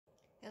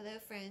Hello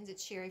friends,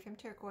 it's Sherry from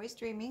Turquoise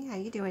Dreaming. How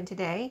you doing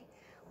today?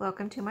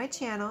 Welcome to my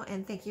channel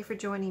and thank you for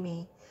joining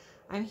me.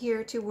 I'm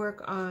here to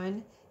work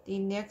on the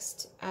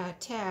next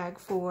tag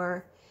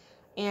for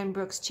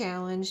Brooke's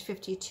challenge,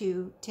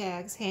 52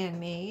 tags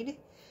handmade.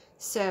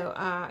 So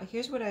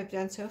here's what I've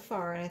done so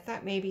far, and I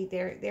thought maybe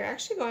they're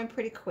actually going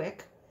pretty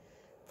quick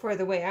for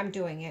the way I'm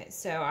doing it.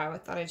 So I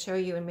thought I'd show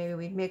you and maybe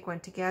we'd make one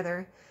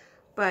together.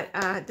 But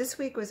this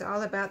week was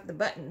all about the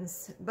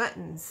buttons.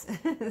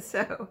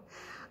 So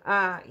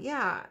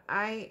yeah,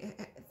 I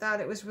thought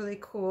it was really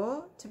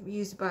cool to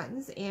use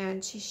buttons,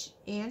 and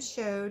Anne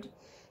showed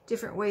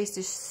different ways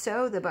to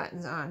sew the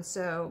buttons on.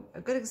 So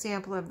a good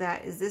example of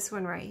that is this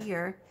one right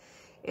here.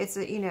 It's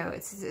a,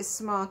 it's a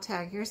small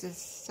tag. Here's the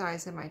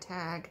size of my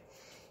tag,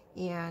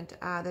 and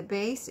the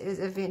base is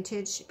a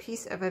vintage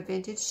piece of a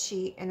vintage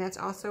sheet, and that's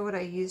also what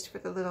I used for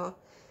the little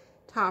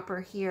topper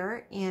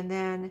here. And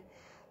then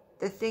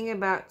the thing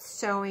about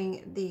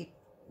sewing the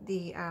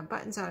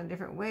buttons on in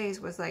different ways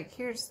was like,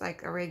 here's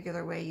like a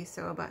regular way you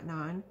sew a button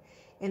on,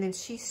 and then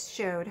she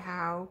showed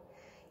how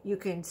you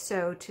can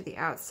sew to the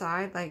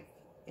outside, like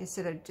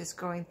instead of just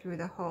going through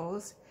the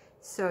holes,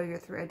 sew your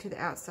thread to the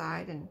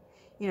outside, and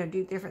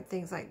do different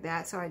things like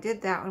that. So I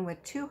did that one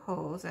with 2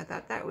 holes. I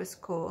thought that was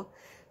cool.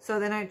 So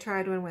then I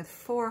tried one with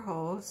 4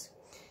 holes,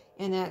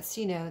 and that's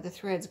the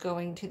threads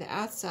going to the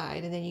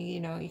outside, and then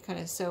you kind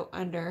of sew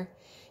under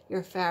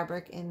your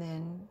fabric, and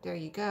then there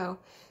you go.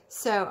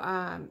 So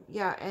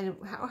yeah, and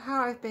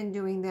how I've been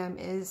doing them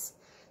is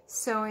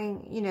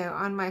sewing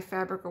on my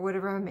fabric or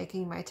whatever I'm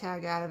making my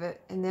tag out of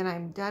it, and then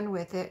I'm done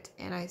with it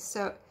and I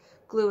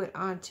glue it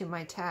onto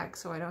my tag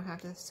so I don't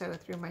have to sew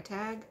through my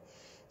tag.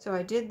 So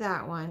I did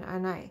that one,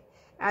 and I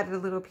added a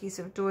little piece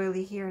of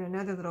doily here and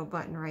another little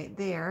button right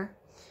there.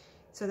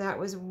 So that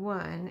was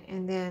one,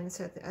 and then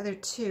so the other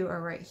 2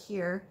 are right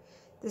here.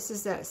 This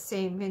is that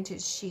same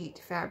vintage sheet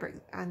fabric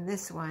on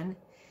this one.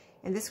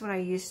 And this one I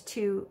used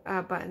 2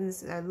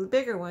 buttons, the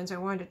bigger ones. I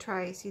wanted to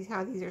try, see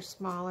how these are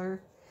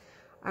smaller.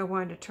 I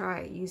wanted to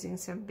try using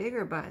some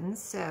bigger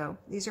buttons. So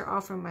these are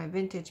all from my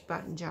vintage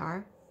button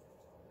jar,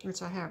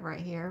 which I have right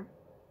here.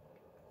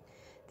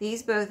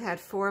 These both had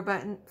 4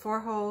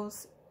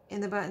 holes in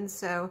the buttons.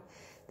 So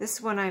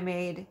this one I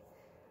made,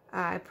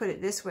 I put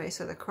it this way,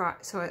 so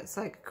it's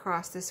like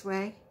across this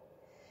way.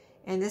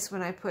 And this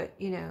one I put,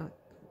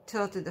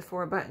 tilted the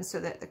 4 buttons so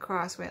that the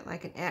cross went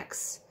like an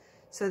X.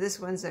 So this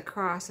one's a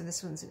cross and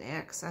this one's an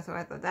X. I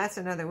thought that's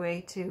another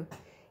way to,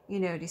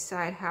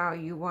 decide how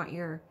you want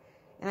your,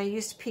 and I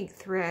used pink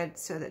thread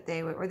so that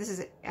they would, or this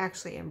is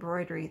actually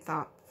embroidery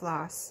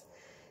floss.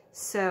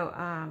 So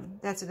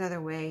that's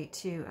another way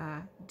to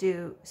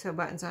sew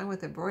buttons on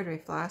with embroidery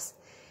floss.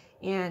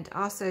 And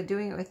also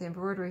doing it with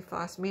embroidery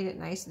floss made it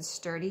nice and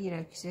sturdy,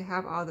 because you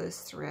have all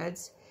those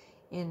threads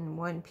in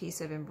one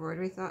piece of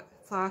embroidery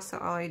floss. So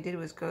all I did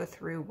was go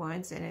through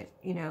once, and it,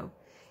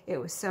 it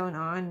was sewn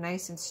on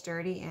nice and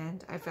sturdy,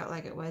 and I felt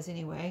like it was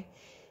anyway.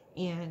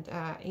 And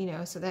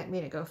so that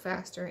made it go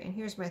faster. And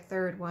here's my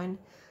 3rd one.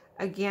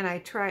 Again,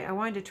 I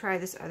wanted to try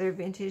this other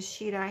vintage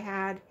sheet I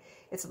had.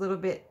 It's a little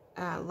bit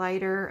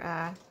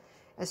lighter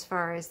as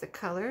far as the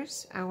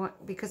colors.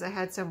 Because I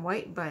had some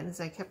white buttons,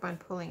 I kept on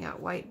pulling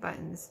out white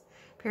buttons.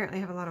 Apparently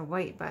I have a lot of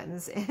white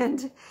buttons,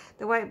 and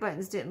the white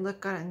buttons didn't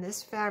look good on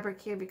this fabric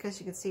here, because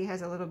you can see it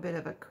has a little bit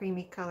of a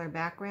creamy color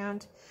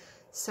background.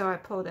 So I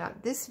pulled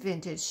out this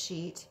vintage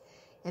sheet,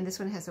 and this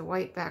one has a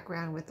white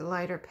background with the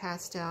lighter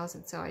pastels,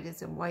 and so I did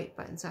some white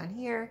buttons on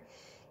here,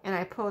 and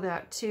I pulled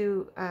out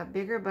 2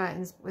 bigger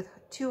buttons with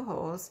 2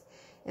 holes.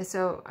 And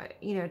so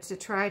to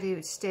try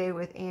to stay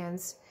with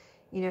Anne's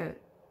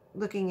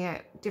looking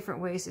at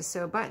different ways to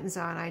sew buttons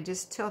on, I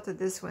just tilted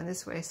this one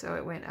this way so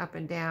it went up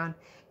and down,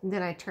 and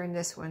then I turned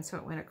this one so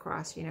it went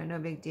across, no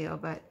big deal.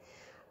 But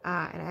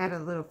and I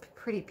added a little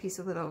pretty piece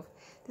of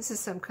this is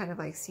some kind of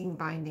like seam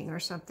binding or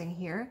something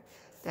here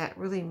that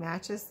really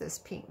matches this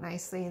pink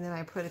nicely. And then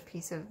I put a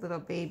piece of little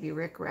baby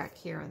rickrack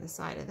here on the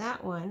side of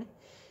that one.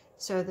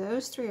 So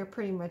those 3 are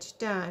pretty much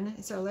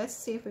done. So let's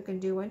see if we can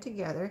do one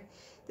together.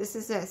 This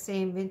is that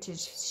same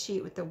vintage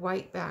sheet with the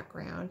white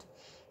background,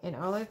 and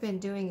all I've been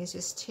doing is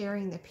just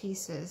tearing the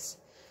pieces.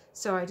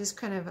 So I just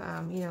kind of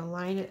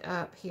line it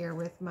up here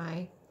with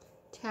my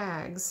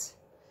tags.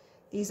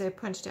 These I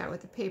punched out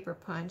with the paper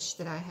punch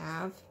that I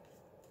have.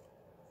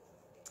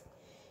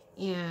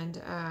 And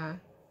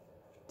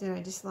then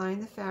I just line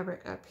the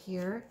fabric up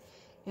here,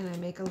 and I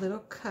make a little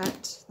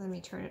cut. Let me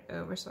turn it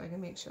over so I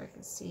can make sure I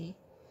can see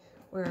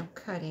where I'm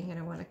cutting, and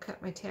I want to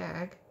cut my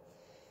tag.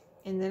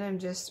 And then I'm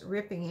just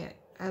ripping it.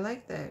 I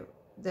like the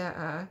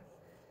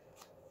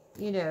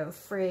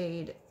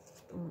frayed,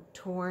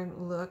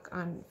 torn look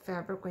on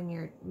fabric when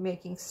you're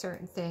making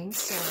certain things.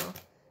 So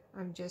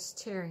I'm just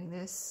tearing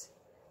these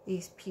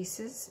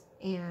pieces,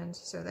 and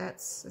so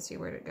let's see,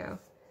 where'd it go?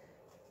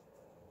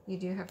 You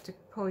do have to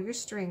pull your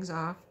strings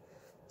off.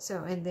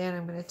 So, and then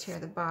I'm going to tear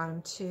the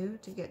bottom too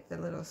to get the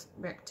little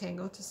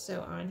rectangle to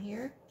sew on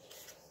here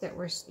that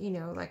we're,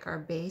 like our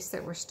base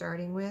that we're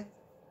starting with.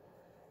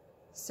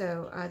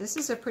 So this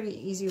is a pretty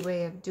easy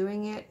way of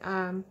doing it.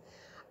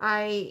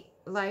 I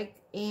like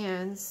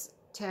Anne's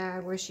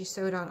tag where she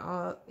sewed on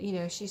all, you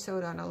know, she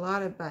sewed on a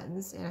lot of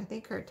buttons, and I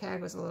think her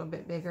tag was a little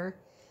bit bigger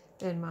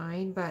than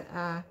mine, but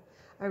I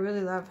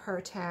really love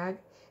her tag,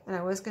 and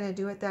I was going to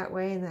do it that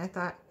way, and then I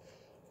thought,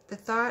 the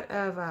thought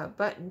of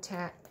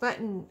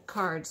button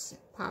cards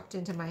popped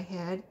into my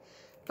head,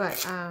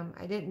 but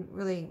I didn't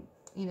really,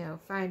 you know,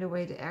 find a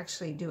way to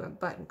actually do a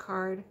button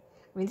card.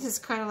 I mean, this is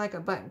kind of like a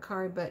button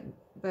card,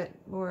 but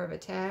more of a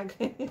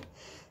tag.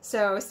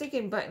 So I was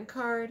thinking button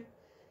card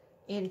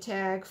in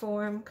tag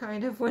form,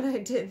 kind of, when I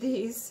did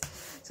these.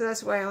 So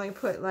that's why I only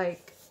put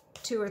like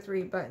 2 or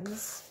 3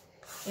 buttons.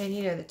 And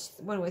you know,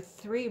 the one with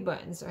 3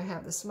 buttons, I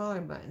have the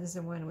smaller buttons,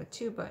 and one with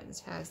 2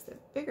 buttons has the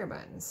bigger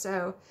buttons.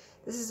 So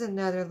this is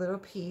another little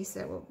piece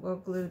that we'll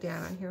glue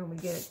down on here when we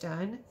get it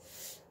done.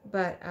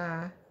 But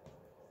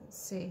let's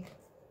see,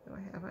 what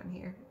do I have on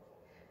here?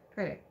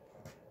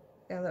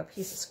 Got a little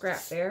piece of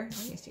scrap there.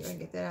 Let me see if I can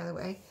get that out of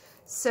the way.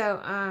 So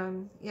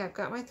yeah, I've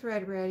got my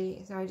thread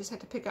ready. So I just have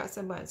to pick out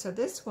some buttons. So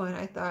this one,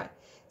 I thought,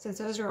 since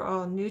those are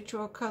all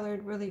neutral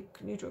colored, really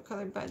neutral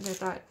colored buttons, I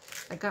thought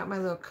I got my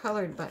little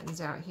colored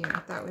buttons out here. I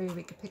thought maybe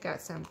we could pick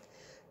out some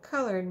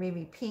colored,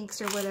 maybe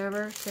pinks or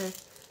whatever, to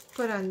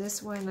put on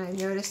this one. I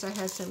noticed I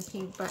had some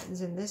pink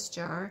buttons in this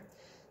jar.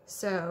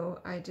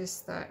 So I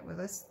just thought, well,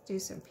 let's do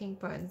some pink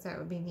buttons. That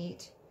would be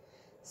neat.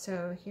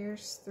 So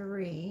here's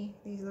 3.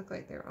 These look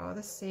like they're all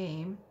the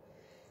same.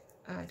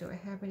 Do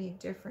I have any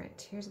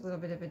different? Here's a little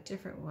bit of a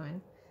different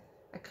one.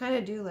 I kind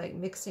of do like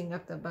mixing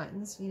up the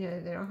buttons. You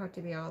know, they don't have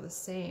to be all the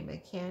same. They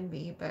can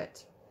be,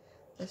 but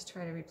let's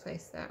try to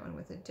replace that one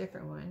with a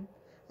different one.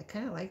 I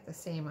kind of like the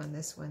same on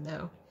this one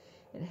though.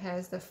 It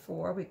has the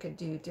 4. We could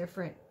do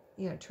different,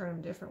 you know, turn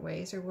them different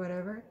ways or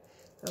whatever.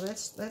 So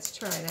let's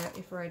try that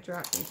before I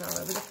drop these all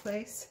over the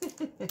place.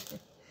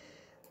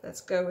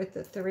 Let's go with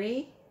the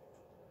 3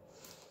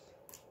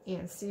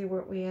 and see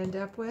what we end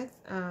up with.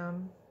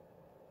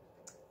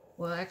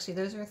 Well, actually,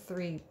 those are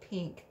 3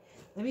 pink.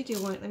 Let me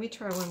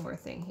try one more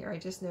thing here. I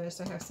just noticed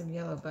I have some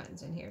yellow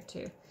buttons in here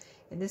too.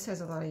 And this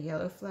has a lot of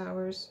yellow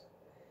flowers.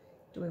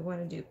 Do we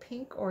want to do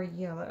pink or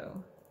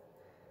yellow?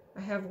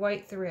 I have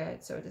white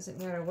thread, so it doesn't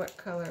matter what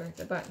color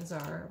the buttons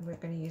are. We're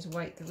going to use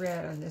white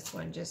thread on this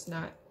one, just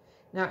not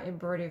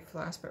embroidered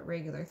floss, but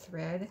regular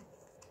thread.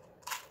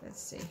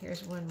 Let's see,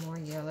 here's one more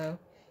yellow.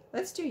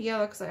 Let's do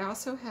yellow because I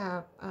also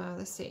have,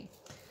 let's see,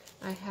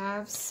 I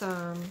have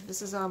some,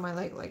 this is all my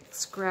like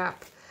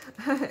scrap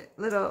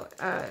little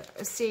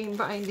seam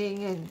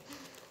binding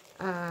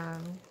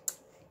and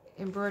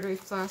embroidery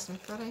floss. I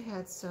thought I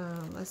had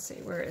some, let's see,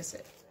 where is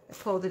it? I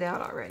pulled it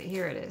out already.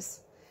 Here it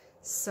is.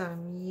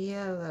 Some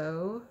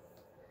yellow.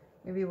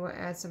 Maybe we'll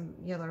add some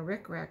yellow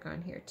rickrack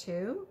on here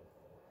too.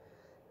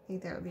 I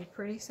think that would be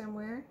pretty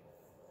somewhere.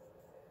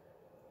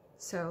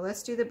 So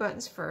let's do the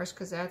buttons first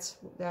because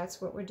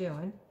that's what we're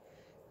doing.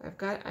 I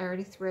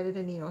already threaded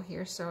a needle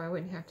here, so I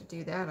wouldn't have to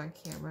do that on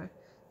camera.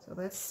 So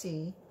let's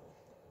see.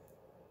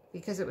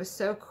 Because it was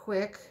so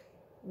quick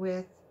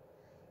with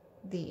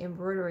the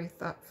embroidery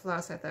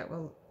floss, I thought,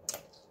 well,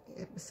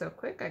 it was so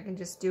quick, I can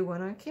just do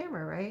one on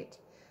camera, right?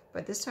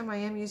 But this time I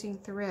am using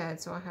thread,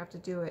 so I'll have to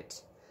do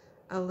it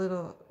a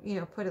little, you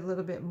know, put a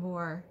little bit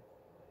more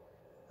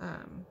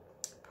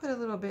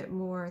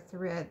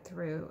thread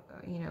through,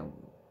 you know,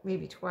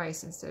 maybe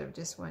twice instead of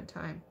just one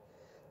time.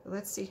 So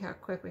let's see how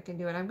quick we can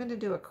do it. I'm going to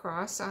do a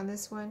cross on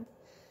this one,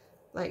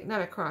 like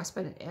not a cross,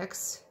 but an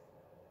X.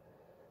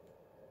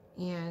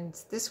 And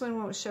this one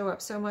won't show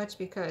up so much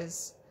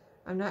because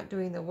I'm not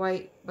doing the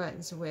white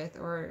buttons with,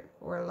 or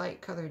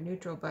light colored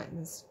neutral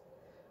buttons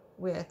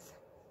with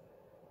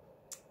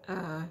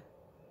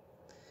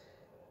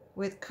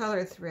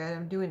colored thread.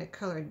 I'm doing a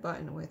colored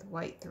button with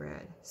white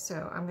thread.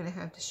 So I'm going to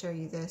have to show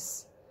you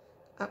this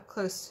up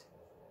close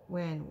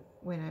when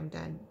I'm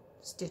done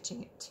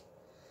stitching it.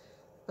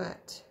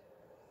 But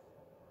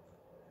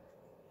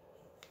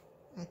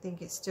I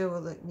think it still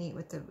will look neat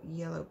with the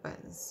yellow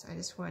buttons. I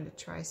just wanted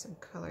to try some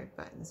colored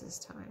buttons this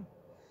time.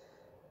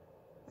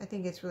 I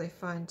think it's really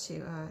fun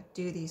to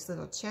do these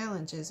little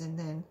challenges and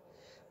then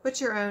put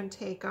your own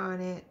take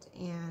on it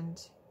and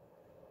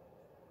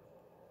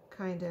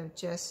kind of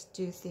just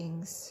do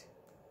things.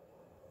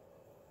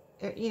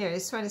 You know,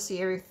 it's fun to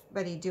see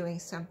everybody doing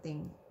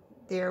something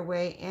their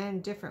way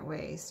and different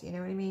ways. You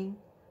know what I mean?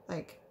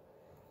 Like,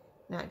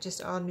 not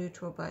just all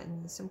neutral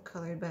buttons, some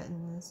colored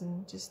buttons,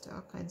 and just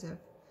all kinds of,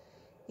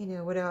 you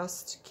know, what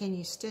else can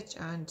you stitch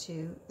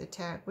onto the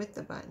tag with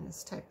the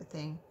buttons type of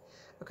thing.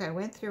 Okay, I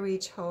went through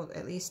each hole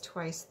at least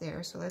twice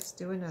there, so let's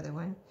do another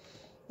one.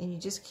 And you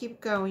just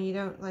keep going. You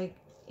don't like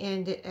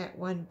end it at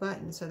one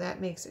button, so that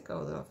makes it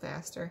go a little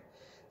faster.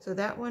 So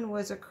that one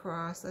was a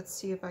cross. Let's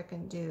see if I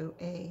can do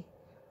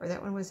or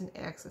that one was an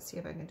X. Let's see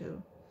if I can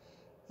do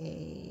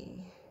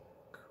a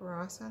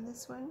cross on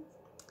this one.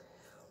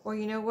 Or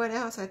you know what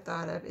else I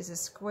thought of is a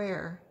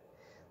square.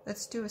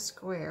 Let's do a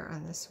square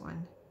on this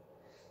one.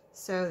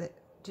 So that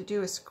to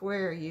do a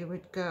square you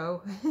would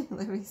go,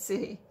 let me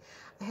see,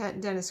 I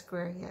hadn't done a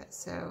square yet,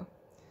 so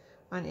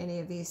on any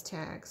of these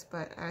tags,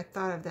 but I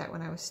thought of that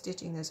when I was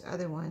stitching those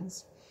other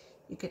ones.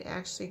 You could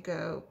actually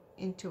go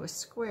into a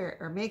square,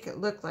 or make it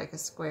look like a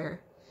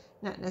square,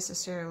 not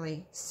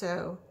necessarily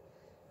sew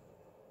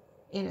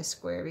in a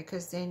square,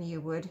 because then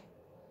you would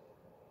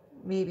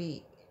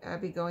maybe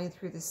be going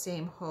through the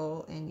same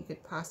hole and you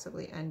could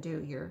possibly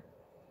undo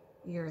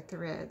your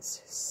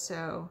threads.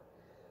 So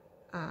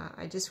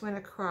I just went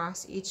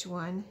across each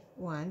one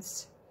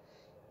once.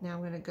 Now I'm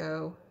going to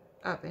go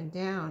up and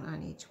down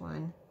on each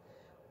one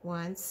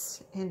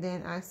once, and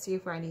then I'll see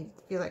if I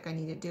feel like I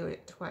need to do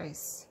it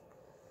twice.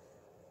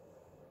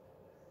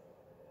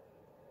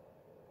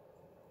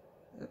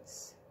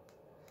 Oops.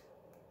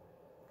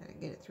 Gotta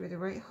get it through the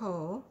right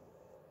hole.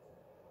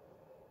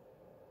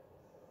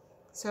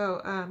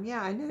 So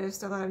yeah, I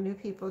noticed a lot of new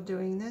people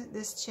doing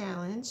this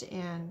challenge,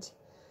 and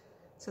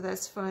so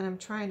that's fun. I'm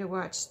trying to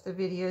watch the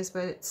videos,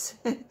 but it's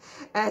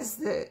as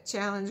the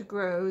challenge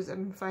grows,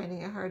 I'm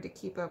finding it hard to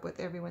keep up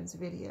with everyone's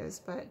videos,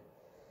 but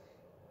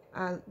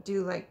I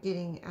do like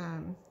getting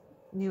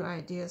new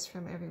ideas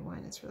from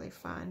everyone. It's really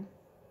fun.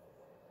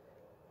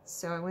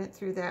 So I went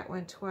through that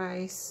one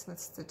twice.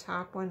 That's the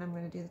top one. I'm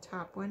going to do the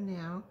top one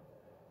now.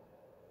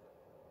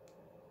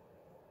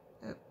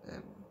 Oh,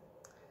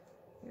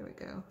 there we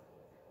go.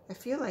 I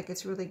feel like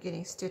it's really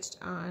getting stitched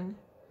on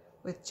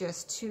with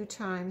just 2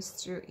 times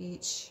through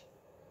each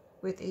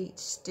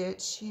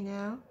stitch, you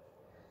know.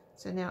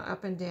 So now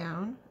up and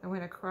down. I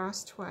went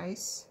across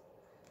twice.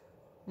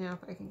 Now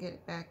if I can get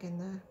it back in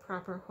the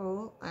proper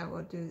hole, I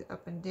will do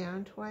up and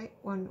down twice,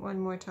 one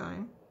more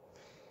time.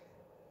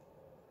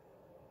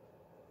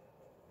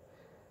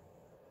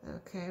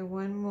 Okay,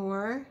 one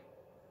more.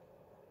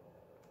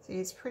 See,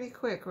 it's pretty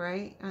quick,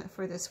 right,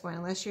 for this one,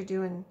 unless you're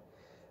doing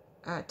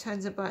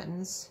tons of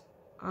buttons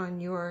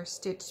on your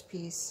stitched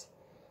piece.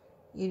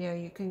 You know,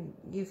 you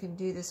can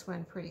do this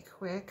one pretty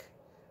quick.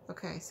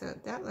 Okay, so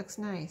that looks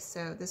nice.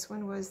 So this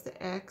one was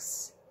the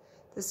X,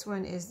 this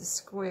one is the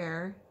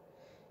square.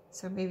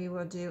 So maybe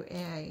we'll do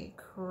a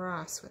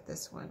cross with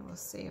this one. We'll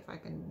see if I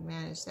can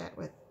manage that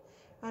with,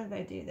 how did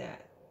I do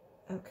that?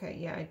 Okay,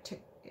 yeah, I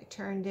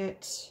turned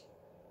it,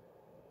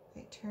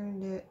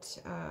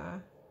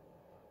 well,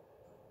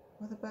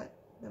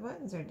 the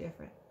buttons are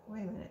different.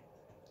 Wait a minute,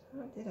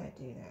 how did I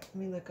do that? Let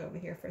me look over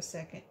here for a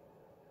second.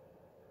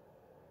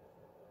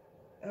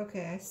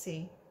 Okay, I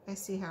see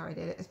how I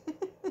did it.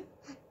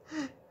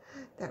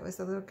 That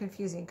was a little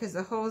confusing because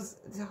the holes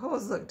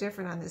look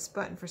different on this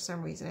button for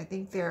some reason. I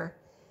think they're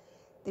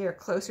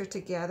closer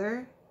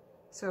together,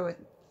 so it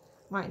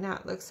might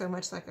not look so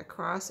much like a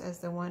cross as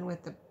the one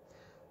with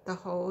the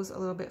holes a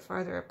little bit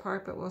farther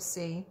apart, but we'll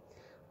see.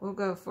 We'll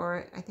go for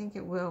it. I think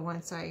it will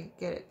once I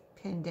get it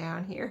pinned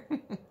down here.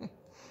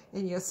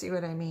 And you'll see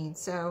what I mean.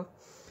 So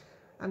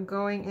I'm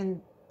going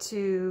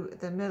into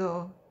the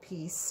middle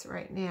piece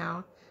right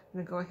now. I'm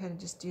going to go ahead and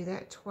just do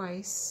that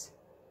twice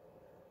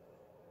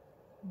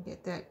and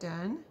get that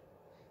done,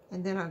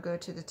 and then I'll go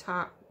to the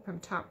top, from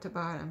top to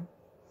bottom.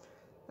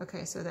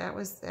 Okay, so that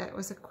was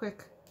a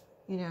quick,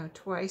 you know,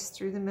 twice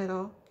through the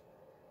middle,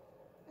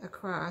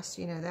 across,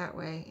 you know, that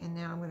way, and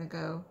now I'm going to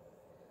go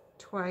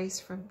twice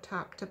from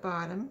top to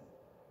bottom.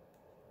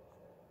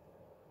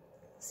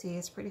 See,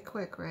 it's pretty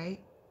quick, right?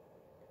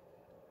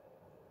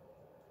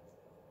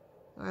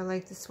 Oh, I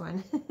like this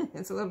one.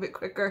 It's a little bit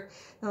quicker.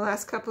 The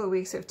last couple of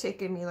weeks have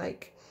taken me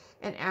like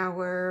an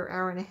hour,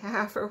 hour and a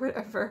half, or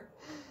whatever.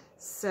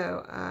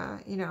 So,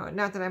 you know,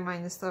 not that I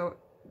mind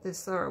the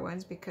slower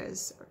ones,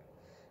 because,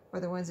 or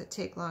the ones that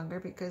take longer,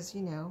 because,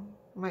 you know,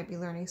 I might be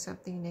learning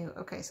something new.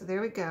 Okay, so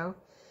there we go.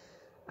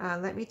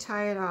 Let me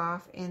tie it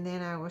off, and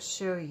then I will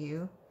show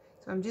you.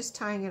 So I'm just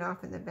tying it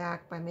off in the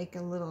back by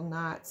making little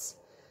knots,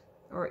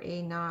 or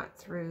a knot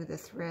through the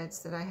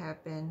threads that I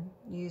have been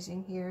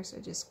using here. So I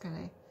just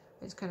kind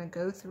of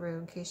go through,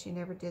 in case you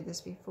never did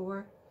this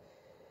before.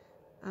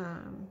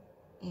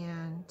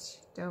 And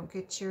don't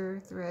get your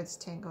threads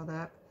tangled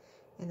up.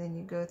 And then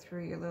you go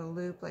through your little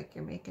loop like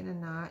you're making a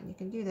knot. And you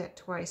can do that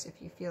twice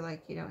if you feel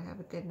like you don't have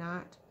a good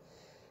knot.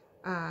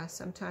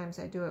 Sometimes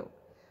I do it,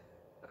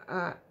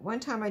 one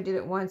time I did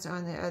it once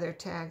on the other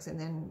tags, and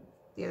then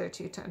the other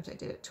 2 times I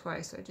did it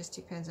twice. So it just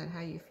depends on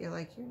how you feel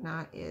like your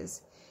knot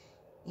is.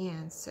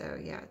 And so,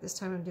 yeah, this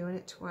time I'm doing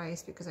it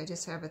twice because I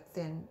just have a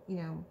thin, you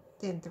know,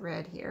 thin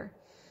thread here.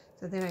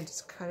 So then I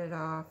just cut it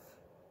off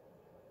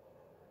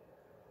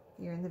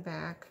here in the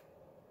back.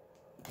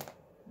 Did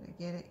I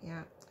get it?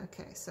 Yeah.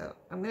 Okay, so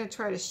I'm going to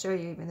try to show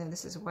you, even though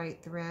this is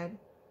white thread.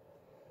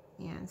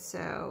 And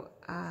so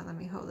let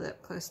me hold it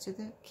up close to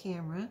the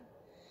camera.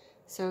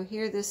 So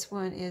here, this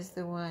one is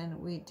the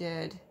one we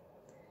did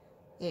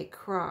a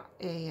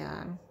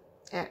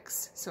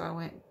X. So I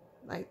went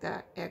like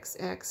that,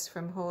 XX,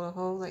 from hole to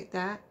hole like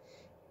that.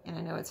 And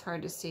I know it's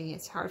hard to see.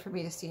 It's hard for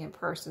me to see in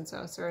person, so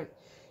I'm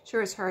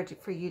sure it's hard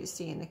for you to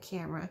see in the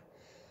camera.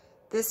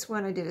 This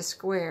one I did a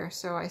square,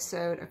 so I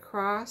sewed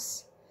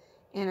across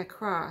and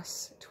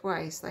across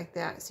twice like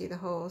that. See the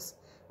holes?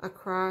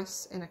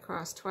 Across and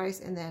across twice,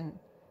 and then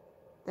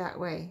that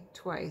way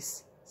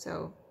twice.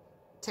 So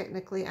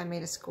technically I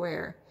made a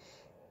square.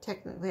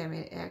 Technically I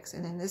made an X.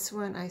 And then this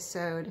one I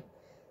sewed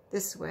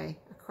this way,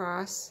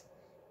 across,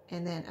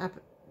 and then up,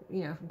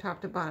 you know, from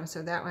top to bottom.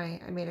 So that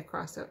way I made a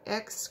cross. So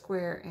X,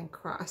 square, and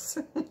cross.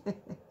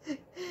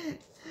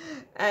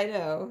 I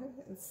know.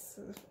 It's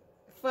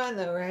fun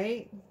though,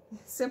 right?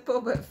 Simple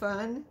but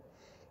fun.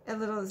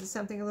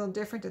 Something a little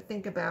different to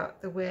think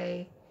about the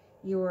way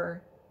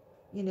you're,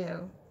 you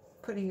know,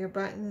 putting your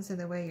buttons and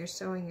the way you're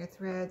sewing your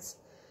threads.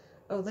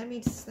 Oh, let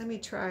me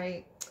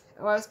try.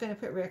 Oh, I was going to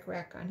put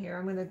rickrack on here.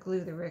 I'm going to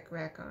glue the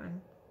rickrack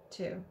on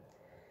too.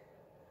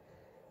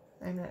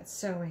 I'm not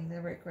sewing the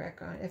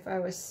rickrack on. If I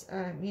was,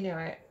 you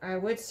know, I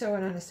would sew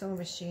it on a sewing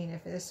machine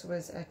if this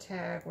was a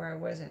tag where I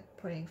wasn't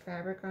putting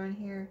fabric on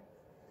here.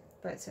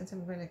 But since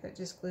I'm going to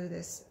just glue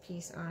this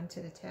piece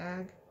onto the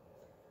tag,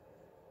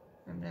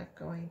 I'm not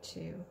going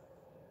to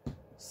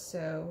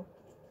sew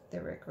the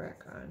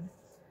rickrack on.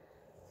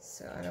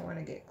 So I don't want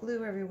to get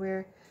glue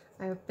everywhere.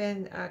 I've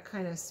been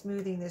kind of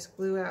smoothing this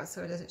glue out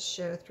so it doesn't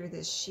show through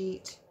this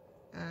sheet,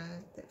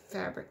 the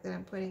fabric that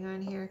I'm putting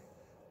on here.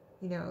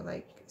 You know,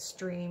 like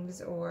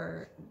streams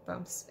or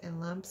bumps and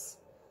lumps.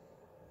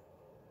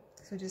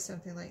 So just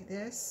something like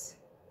this.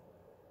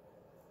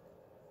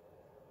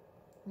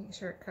 Make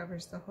sure it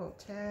covers the whole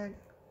tag.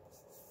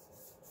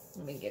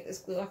 Let me get this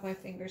glue off my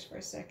fingers for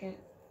a second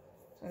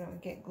so I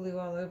don't get glue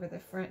all over the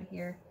front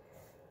here.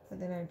 But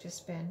then I've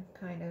just been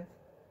kind of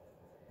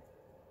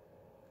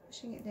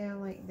pushing it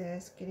down like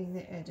this, getting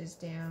the edges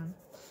down,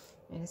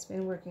 and it's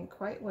been working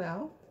quite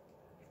well.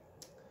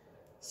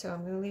 So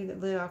I'm going to leave the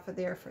lid off of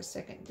there for a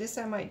second. This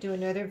I might do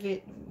another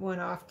one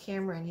off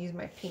camera and use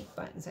my pink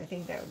buttons. I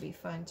think that would be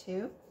fun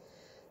too.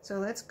 So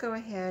let's go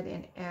ahead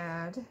and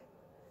add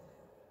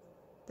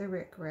the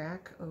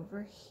rickrack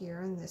over here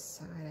on this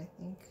side. I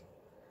think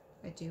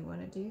I do want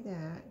to do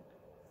that.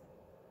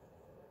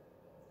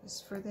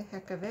 Just for the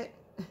heck of it.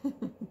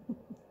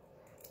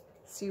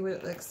 See what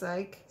it looks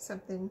like.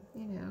 Something,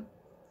 you know.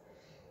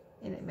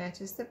 And it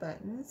matches the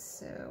buttons,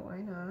 so why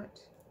not?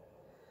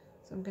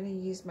 So I'm going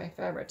to use my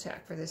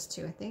Fabri-Tac for this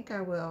too. I think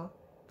I will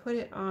put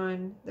it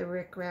on the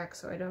rickrack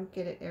so I don't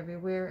get it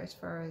everywhere as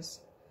far as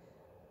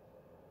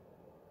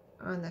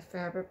on the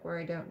fabric where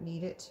I don't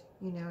need it.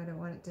 You know, I don't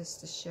want it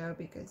just to show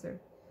because the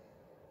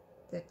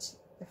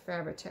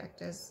Fabri-Tac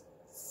does,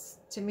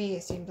 to me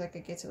it seems like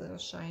it gets a little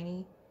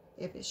shiny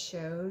if it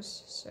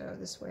shows, so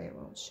this way it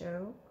won't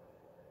show.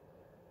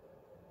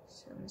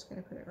 So I'm just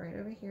going to put it right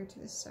over here to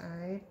the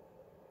side.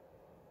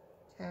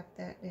 Tap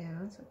that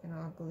down so it can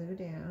all glue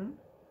down.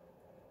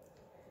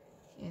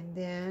 And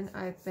then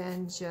I've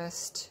been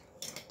just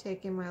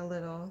taking my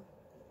little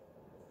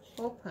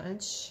hole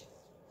punch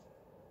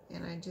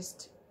and I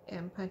just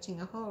am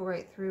punching a hole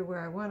right through where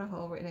I want a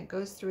hole, and it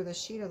goes through the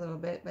sheet a little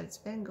bit, but it's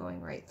been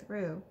going right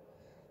through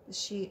the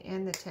sheet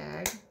and the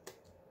tag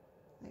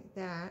like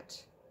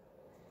that.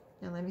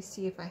 Now let me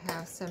see if I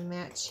have some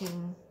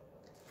matching.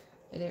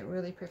 I didn't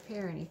really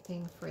prepare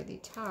anything for the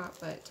top,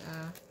 but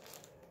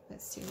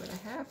let's see what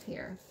I have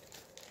here.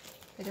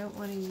 I don't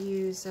want to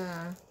use,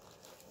 I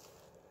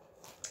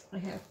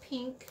have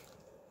pink.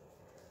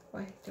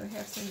 Why, do I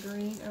have some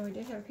green? Oh, we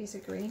did have a piece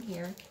of green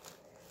here.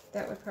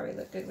 That would probably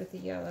look good with the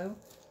yellow.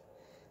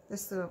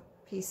 This little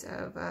piece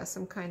of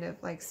some kind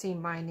of like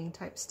seam binding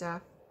type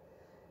stuff.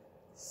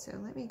 So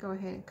let me go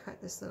ahead and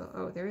cut this little,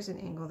 oh, there's an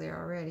angle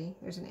there already.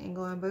 There's an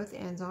angle on both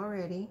ends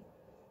already.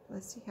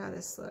 Let's see how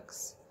this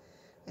looks.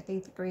 I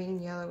think the green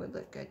and yellow would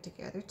look good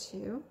together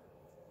too.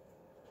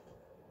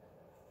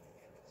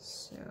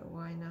 So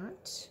why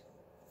not?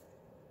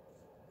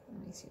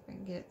 Let me see if I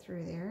can get it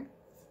through there.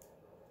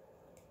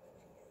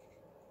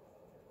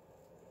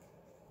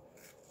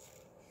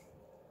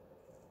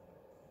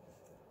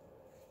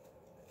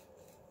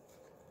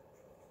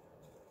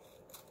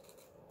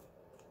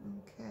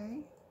 Okay.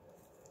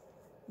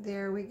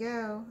 There we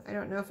go. I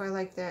don't know if I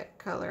like that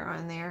color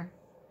on there.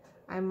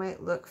 I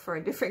might look for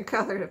a different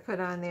color to put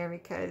on there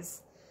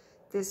because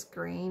this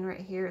green right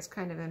here is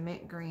kind of a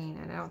mint green,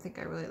 and I don't think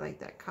I really like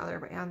that color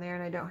but on there,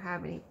 and I don't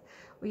have any.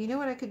 Well, you know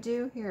what I could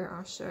do? Here,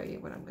 I'll show you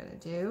what I'm going to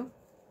do.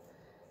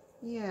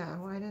 Yeah,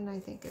 why didn't I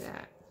think of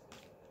that?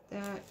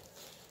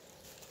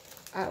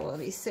 That will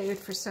be saved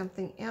for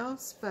something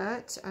else,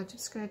 but I'm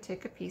just going to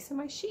take a piece of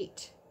my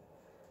sheet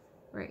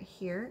right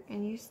here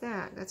and use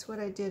that. That's what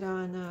I did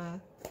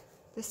on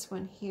this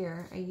one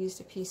here. I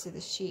used a piece of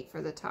the sheet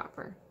for the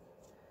topper.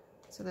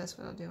 So that's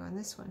what I'll do on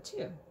this one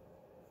too.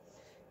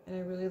 And I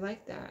really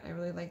like that. I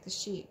really like the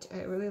sheet.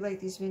 I really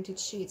like these vintage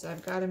sheets.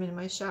 I've got them in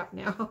my shop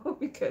now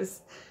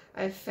because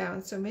I've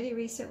found so many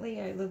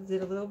recently. I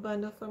did a little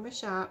bundle for my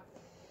shop,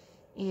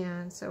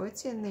 and so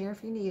it's in there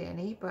if you need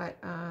any. But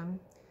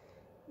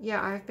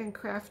yeah, I've been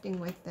crafting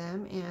with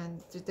them,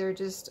 and they're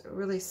just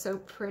really so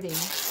pretty,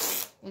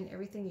 and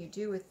everything you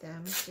do with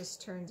them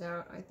just turns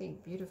out, I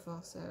think, beautiful.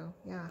 So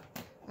yeah,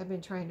 I've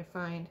been trying to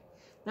find,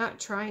 not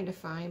trying to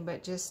find,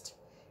 but just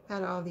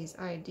had all these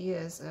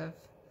ideas of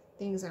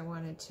things I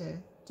wanted to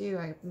do.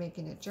 I'm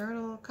making a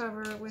journal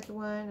cover with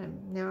one,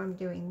 and now I'm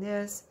doing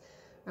this.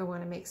 I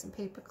want to make some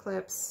paper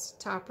clips,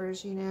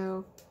 toppers, you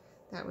know,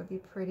 that would be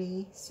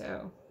pretty.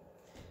 So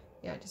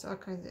yeah, just all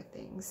kinds of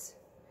things.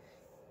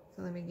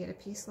 So let me get a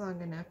piece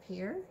long enough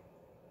here.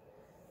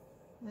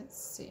 Let's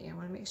see, I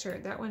want to make sure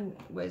that one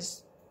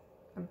was,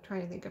 I'm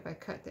trying to think if I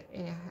cut the,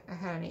 I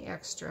had any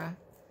extra.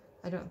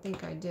 I don't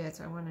think I did,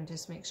 so I want to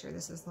just make sure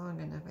this is long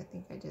enough. I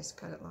think I just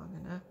cut it long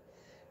enough.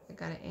 I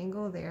got an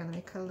angle there. Let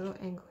me cut a little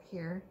angle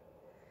here.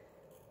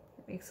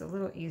 It makes it a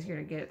little easier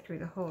to get it through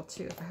the hole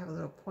too if I have a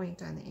little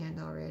point on the end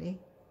already.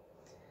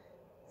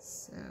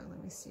 So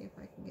let me see if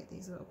I can get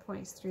these little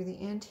points through the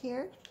end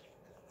here.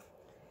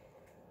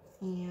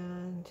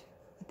 And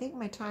I think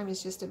my time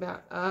is just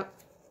about up.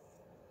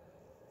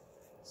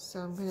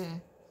 So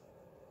I'm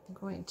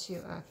going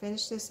to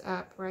finish this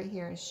up right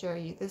here and show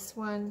you this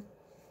one.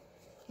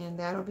 And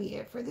that'll be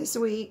it for this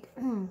week.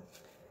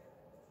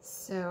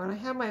 So, and I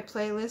have my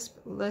playlist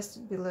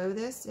listed below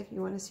this if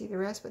you want to see the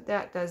rest, but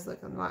that does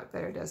look a lot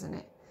better, doesn't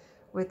it?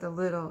 With the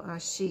little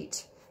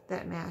sheet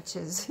that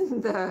matches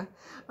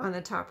on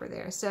the topper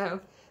there.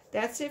 So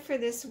that's it for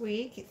this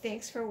week.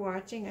 Thanks for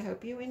watching. I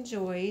hope you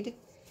enjoyed.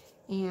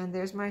 And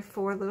there's my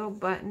 4 little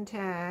button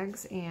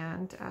tags,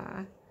 and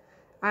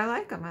I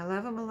like them. I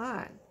love them a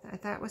lot. I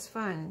thought it was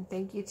fun.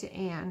 Thank you to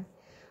Anne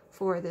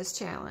for this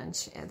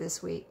challenge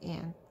this week,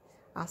 and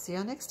I'll see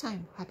y'all next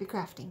time. Happy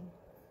crafting.